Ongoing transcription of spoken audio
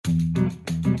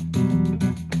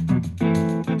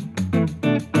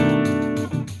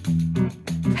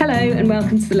Hello and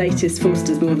welcome to the latest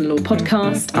Forsters Northern Law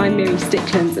podcast. I'm Miri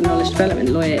Sticklands, a knowledge development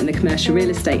lawyer in the commercial real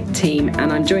estate team,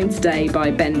 and I'm joined today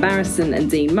by Ben Barrison and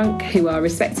Dean Monk, who are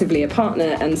respectively a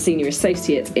partner and senior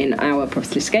associate in our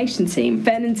property litigation team.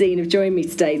 Ben and Dean have joined me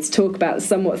today to talk about the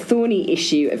somewhat thorny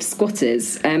issue of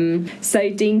squatters. So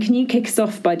Dean, can you kick us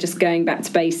off by just going back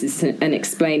to basics and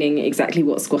explaining exactly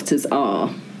what squatters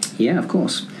are? Yeah, of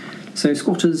course. So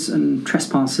squatters and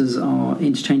trespassers are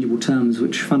interchangeable terms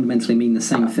which fundamentally mean the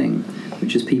same thing,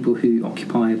 which is people who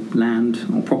occupy land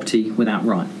or property without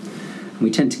right. And we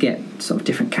tend to get sort of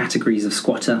different categories of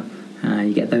squatter.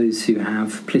 You get those who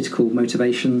have political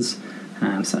motivations,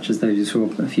 such as those who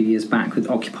saw a few years back with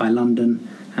Occupy London.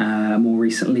 More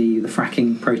recently, the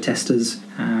fracking protesters.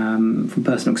 From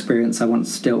personal experience, I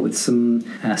once dealt with some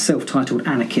self-titled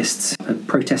anarchists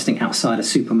protesting outside a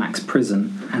Supermax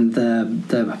prison, and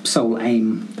the sole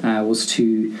aim was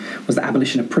the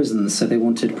abolition of prisons. So they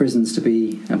wanted prisons to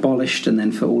be abolished, and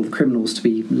then for all the criminals to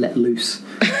be let loose.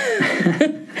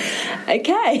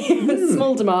 Okay,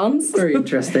 small demands. Very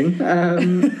interesting.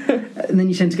 And then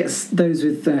you tend to get those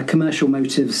with commercial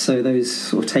motives, so those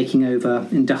sort of taking over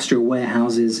industrial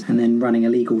warehouses and then running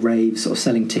illegal raves, or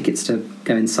selling tickets to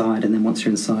go inside, and then once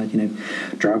you're inside,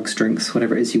 drugs, drinks,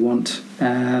 whatever it is you want.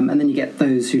 And then you get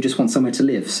those who just want somewhere to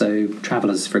live, so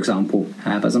travellers, for example.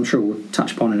 But as I'm sure we'll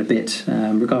touch upon in a bit,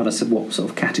 regardless of what sort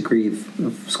of category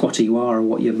of squatter you are or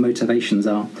what your motivations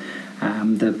are,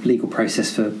 the legal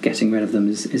process for getting rid of them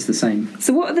is the same.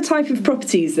 So what are the type of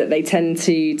properties that they tend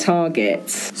to target?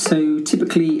 So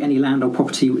typically any land or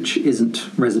property which isn't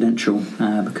residential,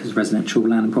 because residential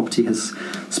land and property has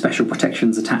special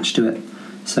protections attached to it.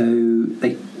 So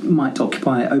they might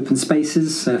occupy open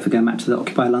spaces. So if we go back to the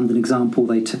Occupy London example,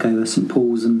 they took over St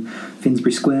Paul's and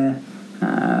Finsbury Square.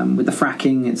 With the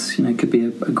fracking, it could be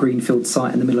a greenfield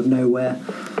site in the middle of nowhere.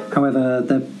 However,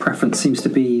 the preference seems to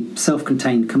be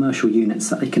self-contained commercial units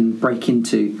that they can break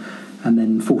into and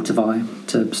then fortify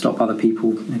to stop other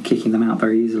people kicking them out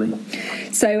very easily.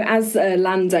 So as a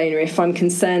landowner, if I'm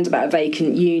concerned about a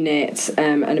vacant unit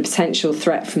and a potential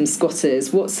threat from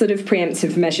squatters, what sort of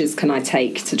preemptive measures can I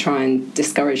take to try and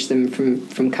discourage them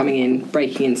from coming in,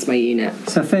 breaking into my unit?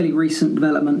 So a fairly recent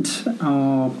development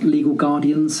are legal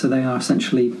guardians. So they are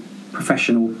essentially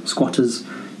professional squatters.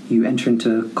 You enter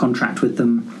into a contract with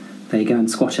them. They go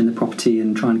and squat in the property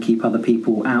and try and keep other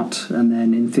people out, and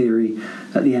then in theory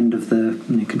at the end of the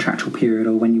contractual period,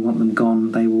 or when you want them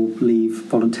gone, they will leave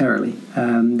voluntarily.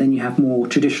 Then you have more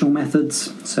traditional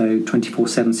methods, so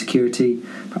 24/7 security,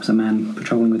 perhaps a man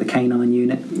patrolling with a canine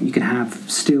unit. You can have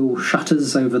steel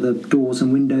shutters over the doors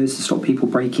and windows to stop people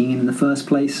breaking in the first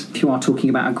place. If you are talking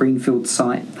about a greenfield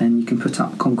site, then you can put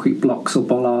up concrete blocks or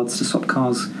bollards to stop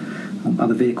cars or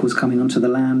other vehicles coming onto the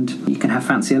land. You can have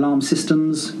fancy alarm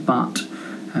systems, but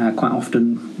quite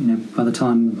often, by the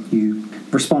time you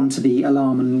respond to the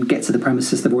alarm and get to the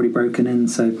premises, they've already broken in,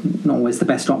 so not always the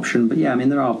best option. But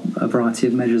there are a variety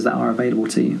of measures that are available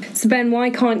to you. So Ben, why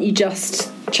can't you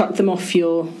just chuck them off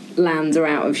your land or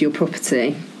out of your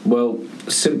property? Well,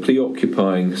 simply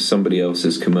occupying somebody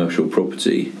else's commercial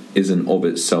property isn't of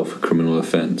itself a criminal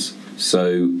offence.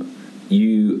 So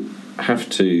you have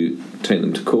to take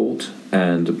them to court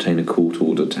and obtain a court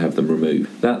order to have them removed.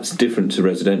 That's different to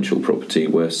residential property,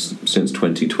 where since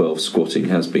 2012 squatting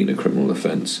has been a criminal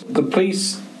offence. The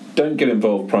police don't get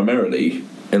involved primarily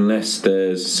unless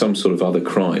there's some sort of other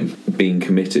crime being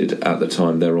committed at the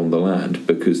time they're on the land,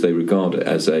 because they regard it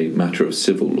as a matter of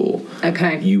civil law.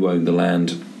 Okay. You own the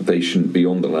land, they shouldn't be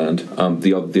on the land.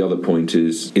 The other point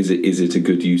is it a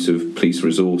good use of police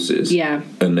resources? Yeah.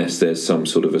 Unless there's some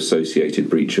sort of associated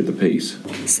breach of the peace.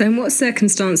 So in what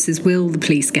circumstances will the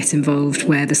police get involved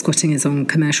where the squatting is on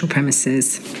commercial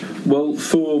premises? Well,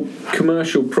 for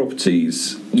commercial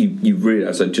properties, you really,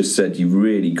 as I just said, you've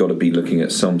really got to be looking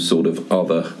at some sort of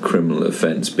other criminal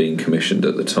offence being commissioned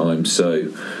at the time. So,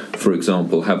 for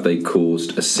example, have they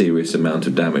caused a serious amount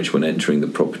of damage when entering the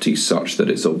property such that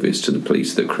it's obvious to the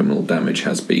police that criminal damage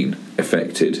has been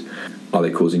effected? Are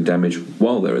they causing damage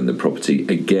while they're in the property?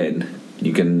 Again,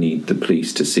 you're going to need the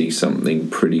police to see something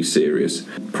pretty serious.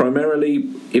 Primarily,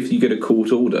 if you get a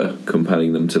court order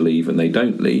compelling them to leave and they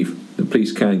don't leave, the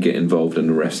police can get involved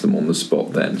and arrest them on the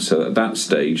spot then. So at that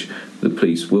stage, the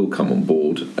police will come on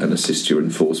board and assist your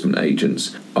enforcement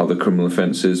agents. Other criminal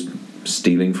offences,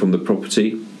 stealing from the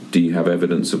property. Do you have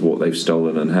evidence of what they've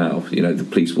stolen and how? The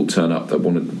police will turn up. They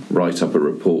want to write up a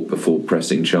report before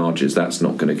pressing charges. That's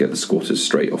not going to get the squatters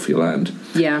straight off your land.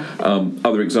 Yeah.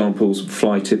 Other examples,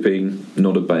 fly tipping,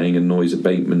 not obeying a noise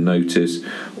abatement notice,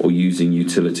 or using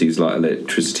utilities like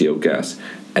electricity or gas.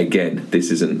 again,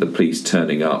 this isn't the police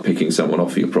turning up, picking someone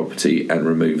off your property and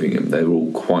removing them. They're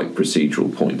all quite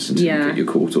procedural points until you get your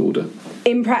court order.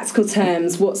 In practical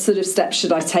terms, what sort of steps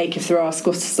should I take if there are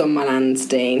squatters on my land,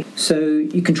 Dean? So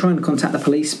you can try and contact the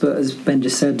police, but as Ben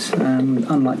just said,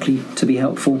 unlikely to be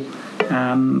helpful.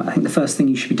 I think the first thing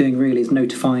you should be doing really is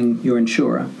notifying your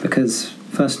insurer, because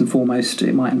first and foremost,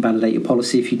 it might invalidate your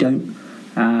policy if you don't.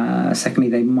 Secondly,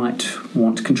 they might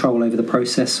want control over the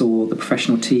process or the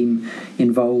professional team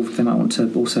involved. They might want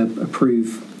to also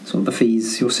approve sort of the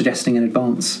fees you're suggesting in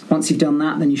advance. Once you've done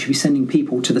that, then you should be sending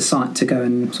people to the site to go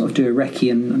and sort of do a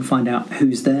recce and find out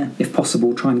who's there. If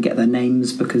possible, try and get their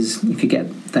names, because if you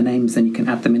get their names, then you can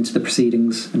add them into the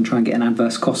proceedings and try and get an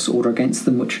adverse costs order against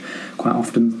them, which quite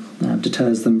often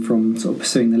deters them from sort of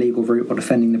pursuing the legal route or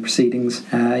defending the proceedings.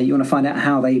 You want to find out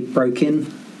how they broke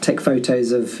in. Take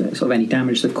photos of sort of any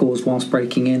damage they've caused whilst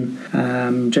breaking in.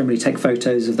 Generally take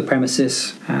photos of the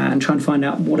premises and try and find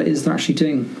out what it is they're actually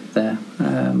doing there,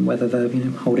 whether they're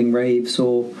holding raves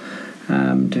or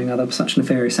doing other such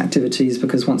nefarious activities,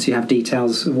 because once you have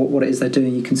details of what it is they're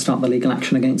doing, you can start the legal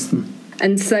action against them.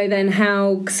 And so then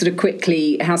how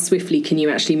swiftly can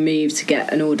you actually move to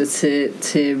get an order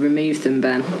to remove them,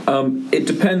 Ben? It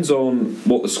depends on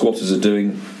what the squatters are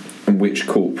doing and which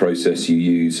court process you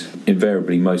use.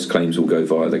 Invariably, most claims will go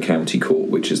via the county court,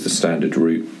 which is the standard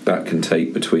route. That can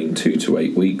take between 2 to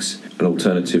 8 weeks. An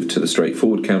alternative to the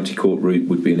straightforward county court route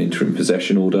would be an interim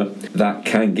possession order. That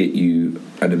can get you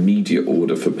an immediate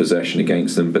order for possession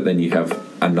against them, but then you have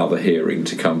another hearing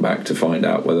to come back to find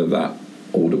out whether that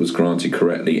order was granted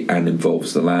correctly and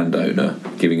involves the landowner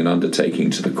giving an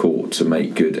undertaking to the court to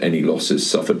make good any losses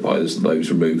suffered by those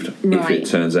removed, if it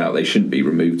turns out they shouldn't be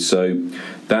removed. So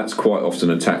that's quite often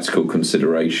a tactical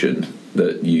consideration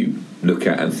that you look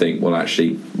at and think, well,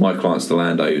 actually, my client's the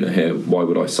landowner here. Why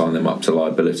would I sign them up to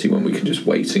liability when we can just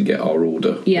wait and get our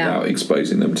order without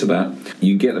exposing them to that?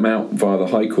 You can get them out via the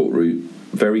High Court route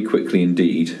very quickly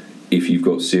indeed if you've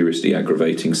got seriously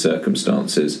aggravating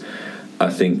circumstances. I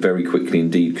think very quickly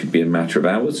indeed could be a matter of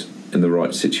hours in the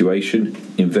right situation.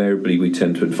 Invariably, we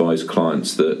tend to advise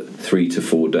clients that 3 to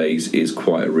 4 days is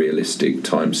quite a realistic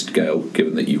time scale,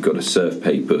 given that you've got to serve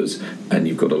papers and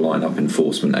you've got to line up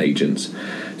enforcement agents.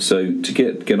 So to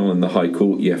get on in the High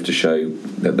Court, you have to show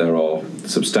that there are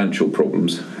substantial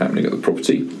problems happening at the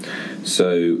property.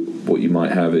 So what you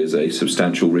might have is a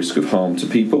substantial risk of harm to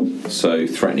people, so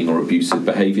threatening or abusive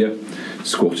behaviour.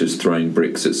 Squatters throwing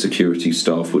bricks at security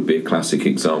staff would be a classic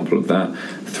example of that.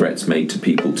 Threats made to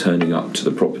people turning up to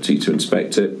the property to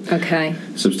inspect it. Okay.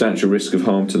 Substantial risk of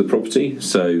harm to the property.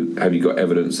 So have you got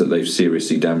evidence that they've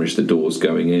seriously damaged the doors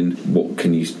going in? What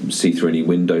can you see through any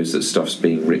windows that stuff's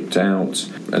being ripped out?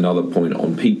 Another point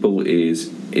on people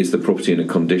is the property in a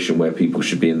condition where people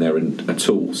should be in there at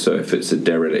all? So if it's a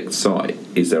derelict site,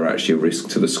 is there actually a risk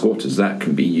to the squatters? That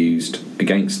can be used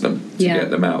against them to get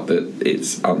them out, that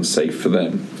it's unsafe for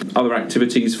them. Other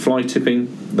activities, fly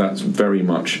tipping, that's very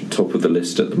much top of the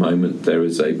list at the moment. There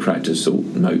is a practical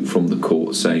note from the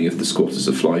court saying if the squatters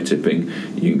are fly tipping,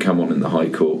 you can come on in the High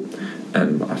Court,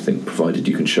 and I think provided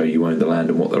you can show you own the land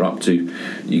and what they're up to,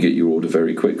 you get your order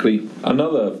very quickly.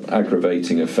 Another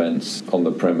aggravating offence on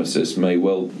the premises may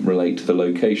well relate to the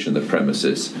location of the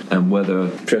premises and whether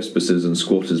trespassers and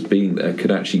squatters being there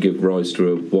could actually give rise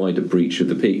to a wider breach of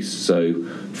the peace. So,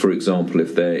 for example,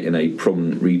 if they're in a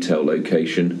prominent retail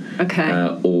location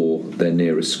or they're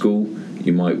near a school,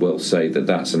 you might well say that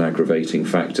that's an aggravating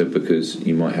factor because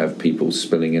you might have people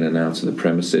spilling in and out of the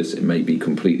premises. It may be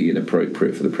completely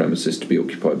inappropriate for the premises to be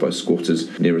occupied by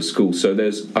squatters near a school. So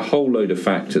there's a whole load of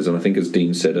factors, and I think as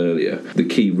Dean said earlier, the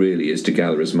key really is to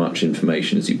gather as much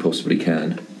information as you possibly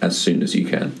can as soon as you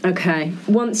can. Okay.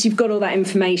 Once you've got all that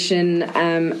information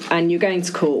and you're going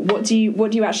to court, what do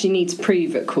you actually need to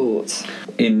prove at court?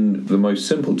 In the most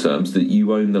simple terms, that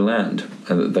you own the land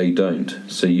and that they don't.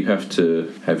 So you have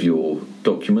to have your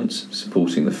documents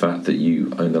supporting the fact that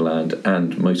you own the land,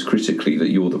 and most critically that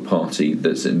you're the party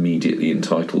that's immediately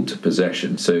entitled to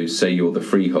possession. So say you're the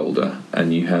freeholder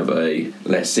and you have a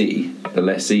lessee. The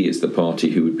lessee is the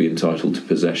party who would be entitled to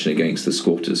possession against the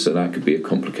squatters, so that could be a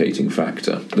complicating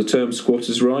factor. The term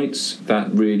squatters' rights,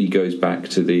 that really goes back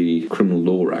to the Criminal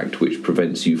Law Act, which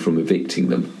prevents you from evicting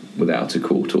them without a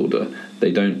court order.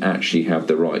 They don't actually have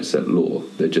the rights at law.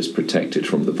 They're just protected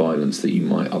from the violence that you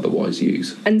might otherwise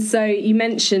use. And so You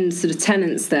mentioned sort of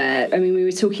tenants there. I mean, we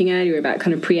were talking earlier about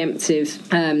kind of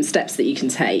preemptive steps that you can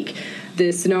take.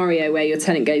 The scenario where your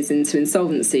tenant goes into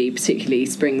insolvency particularly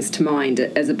springs to mind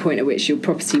as a point at which your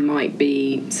property might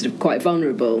be sort of quite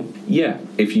vulnerable. Yeah,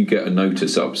 if you get a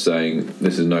notice up saying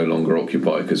this is no longer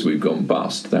occupied because we've gone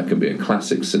bust, that can be a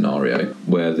classic scenario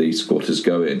where the squatters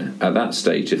go in. At that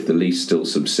stage, if the lease still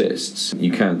subsists,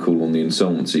 you can call on the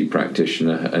insolvency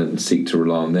practitioner and seek to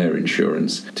rely on their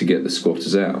insurance to get the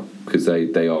squatters out, because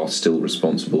they are still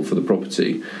responsible for the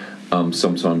property.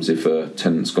 Sometimes if a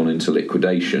tenant's gone into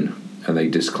liquidation and they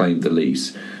disclaim the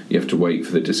lease, you have to wait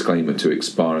for the disclaimer to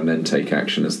expire and then take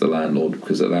action as the landlord,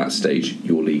 because at that stage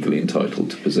you're legally entitled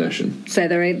to possession. So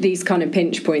there are these kind of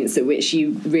pinch points at which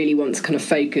you really want to kind of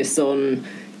focus on,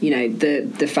 you know,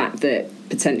 the fact that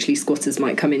potentially squatters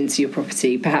might come into your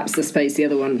property. Perhaps I suppose the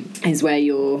other one is where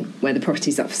the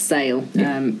property's up for sale,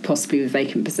 possibly with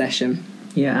vacant possession.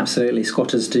 Yeah, absolutely.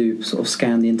 Squatters do sort of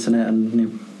scan the internet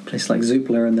and places like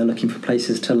Zoopla, and they're looking for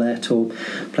places to let or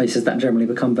places that generally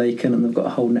become vacant, and they've got a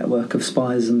whole network of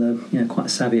spies, and they're quite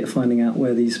savvy at finding out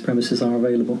where these premises are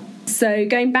available. So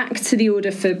going back to the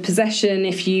order for possession,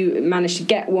 if you manage to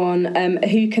get one,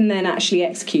 who can then actually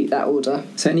execute that order?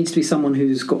 So it needs to be someone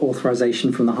who's got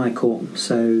authorisation from the High Court,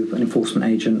 so an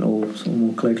enforcement agent, or sort of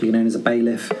more colloquially known as a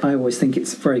bailiff. I always think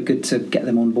it's very good to get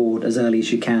them on board as early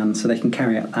as you can so they can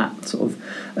carry out that sort of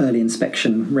early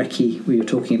inspection recce we were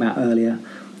talking about earlier.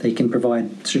 They can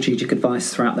provide strategic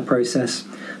advice throughout the process,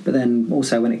 but then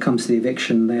also when it comes to the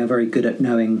eviction, they are very good at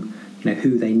knowing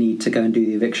who they need to go and do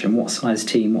the eviction, what size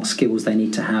team, what skills they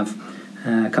need to have.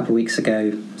 A couple of weeks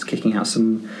ago, I was kicking out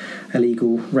some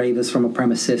illegal ravers from a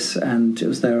premises, and it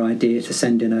was their idea to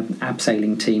send in an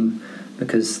abseiling team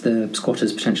because the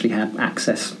squatters potentially had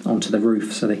access onto the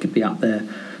roof, so they could be up there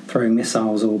throwing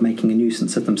missiles or making a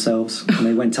nuisance of themselves. And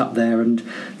they went up there and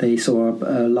they saw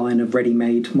a line of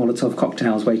ready-made Molotov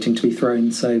cocktails waiting to be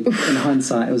thrown. So in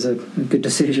hindsight, it was a good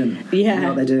decision. Yeah.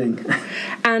 What they're doing.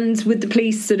 And would the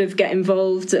police sort of get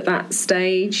involved at that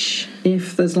stage?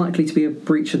 If there's likely to be a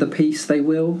breach of the peace, they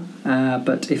will.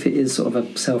 But if it is sort of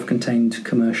a self-contained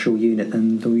commercial unit,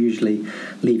 then they'll usually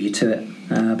leave you to it.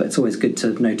 But it's always good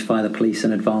to notify the police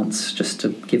in advance, just to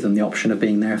give them the option of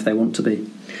being there if they want to be.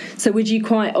 So would you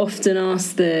quite often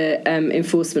ask the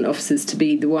enforcement officers to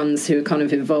be the ones who are kind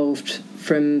of involved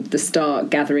from the start,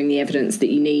 gathering the evidence that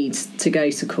you need to go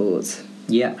to court?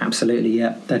 Yeah, absolutely,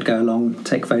 yeah. They'd go along,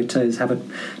 take photos, have a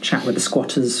chat with the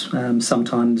squatters.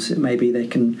 Sometimes maybe they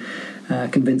can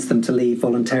convince them to leave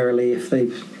voluntarily if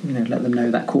they've let them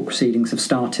know that court proceedings have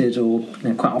started, or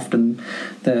quite often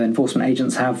the enforcement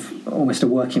agents have almost a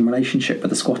working relationship with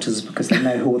the squatters because they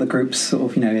know all the groups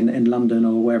sort of in London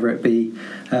or wherever it be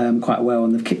quite well,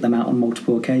 and they've kicked them out on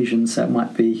multiple occasions, so it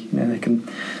might be they can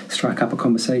strike up a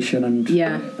conversation and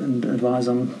advise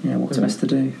on what's best to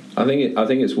do. I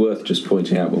think it's worth just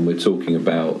pointing out when we're talking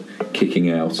about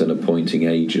kicking out and appointing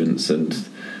agents, and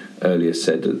earlier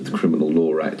said that the Criminal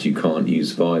Law Act you can't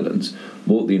use violence.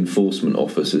 What the enforcement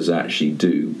officers actually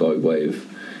do by way of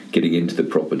getting into the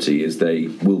property is they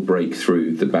will break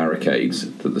through the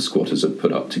barricades that the squatters have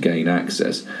put up to gain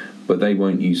access, but they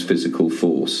won't use physical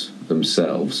force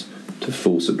themselves to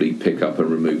forcibly pick up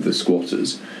and remove the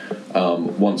squatters.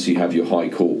 Once you have your High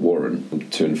Court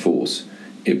warrant to enforce,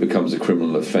 it becomes a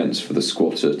criminal offence for the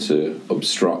squatter to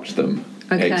obstruct them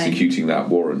executing that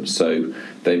warrant. So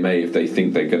they may, if they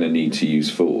think they're going to need to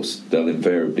use force, they'll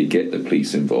invariably get the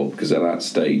police involved, because at that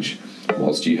stage,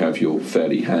 whilst you have your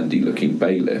fairly handy looking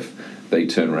bailiff, they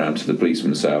turn around to the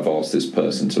policeman and say, I've asked this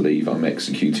person to leave, I'm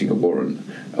executing a warrant,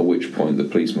 at which point the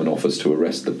policeman offers to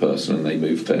arrest the person and they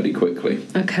move fairly quickly.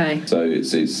 Okay. So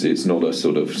it's not a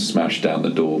sort of smash down the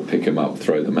door, pick them up,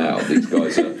 throw them out. These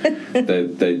guys are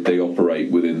they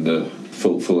operate within the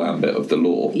full ambit of the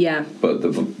law. Yeah. But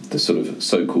the sort of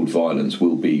so-called violence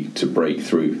will be to break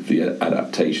through the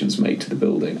adaptations made to the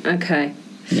building. Okay.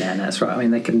 Yeah, no, that's right. I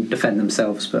mean, they can defend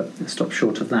themselves, but stop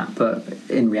short of that. But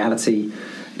in reality,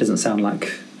 it doesn't sound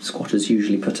like squatters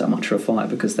usually put up much of a fight,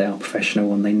 because they are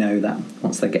professional and they know that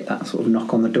once they get that sort of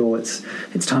knock on the door, it's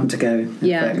time to go.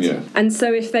 Yeah. And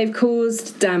so if they've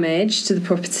caused damage to the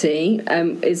property,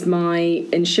 is my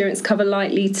insurance cover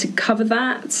likely to cover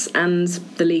that and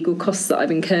the legal costs that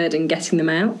I've incurred in getting them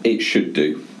out? It should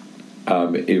do.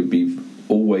 It would be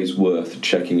always worth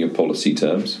checking your policy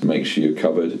terms, make sure you're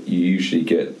covered. You usually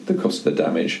get the cost of the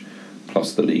damage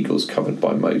plus the legals covered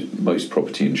by most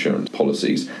property insurance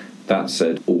policies. That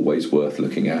said, always worth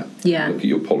looking at. Yeah. Look at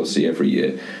your policy every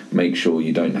year. Make sure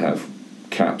you don't have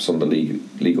caps on the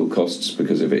legal costs,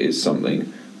 because if it is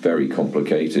something very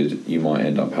complicated, you might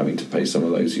end up having to pay some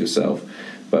of those yourself.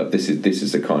 But this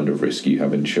is the kind of risk you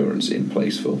have insurance in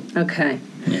place for. Okay.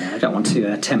 Yeah, I don't want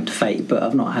to tempt fate, but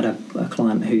I've not had a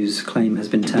client whose claim has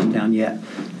been turned down yet,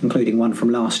 including one from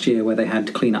last year where they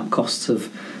had clean-up costs of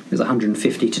it was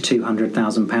 £150,000 to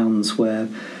 £200,000, where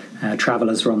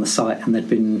travellers were on the site and they'd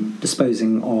been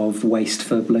disposing of waste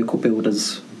for local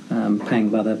builders, paying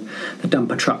by the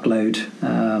dumper truckload.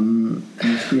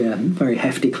 Very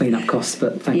hefty clean-up costs,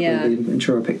 but thankfully the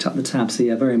insurer picked up the tab.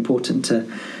 So very important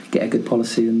to get a good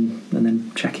policy and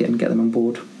then check it and get them on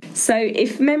board. So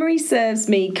if memory serves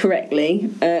me correctly,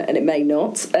 and it may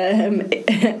not,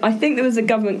 I think there was a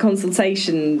government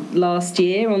consultation last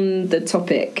year on the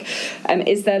topic.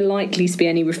 Is there likely to be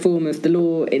any reform of the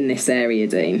law in this area,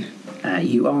 Dean?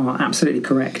 You are absolutely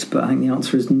correct, but I think the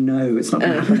answer is no. It's not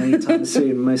going to happen anytime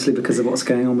soon, mostly because of what's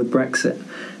going on with Brexit.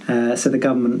 So the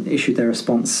government issued their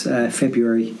response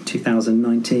February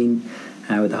 2019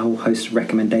 with a whole host of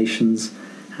recommendations,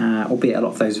 albeit a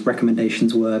lot of those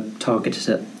recommendations were targeted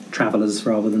at travellers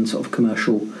rather than sort of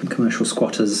commercial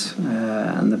squatters,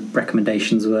 and the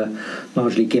recommendations were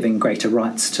largely giving greater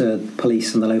rights to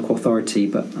police and the local authority.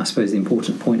 But I suppose the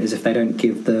important point is if they don't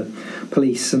give the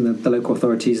police and the local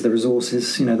authorities the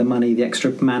resources, the money, the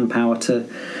extra manpower to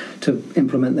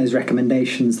implement those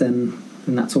recommendations, then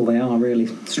that's all they are, really,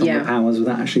 stronger powers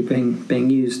without actually being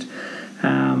used.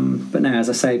 But no, as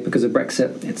I say, because of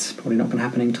Brexit, it's probably not going to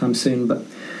happen anytime soon, but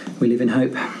we live in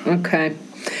hope. Okay.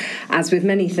 As with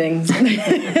many things.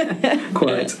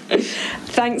 Quite.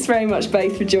 Thanks very much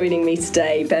both for joining me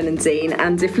today, Ben and Dean.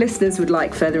 And if listeners would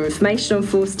like further information on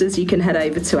Forsters, you can head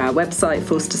over to our website,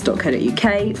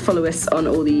 forsters.co.uk. Follow us on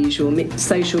all the usual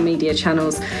social media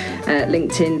channels,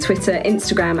 LinkedIn, Twitter,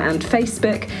 Instagram and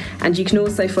Facebook. And you can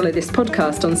also follow this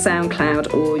podcast on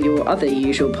SoundCloud or your other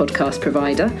usual podcast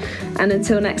provider. And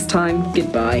until next time,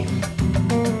 goodbye.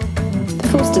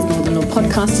 The Forsters Northern Law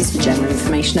podcast is for general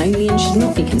information only and should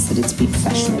not be considered to be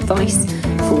professional advice.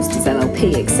 Forsters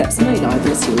LLP accepts no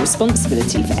liability or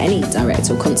responsibility for any direct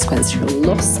or consequential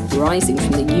loss arising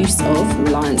from the use of,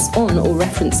 reliance on or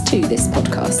reference to this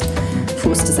podcast.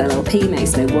 Forsters LLP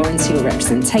makes no warranty or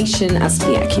representation as to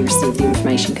the accuracy of the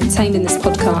information contained in this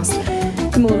podcast.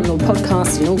 The Modern Law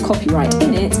podcast and all copyright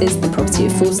in it is the property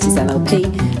of Forsters LLP,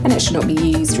 and it should not be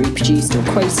used, reproduced or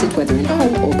quoted, whether in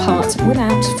whole or part,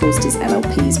 without Forsters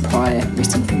LLP's prior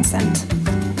written consent.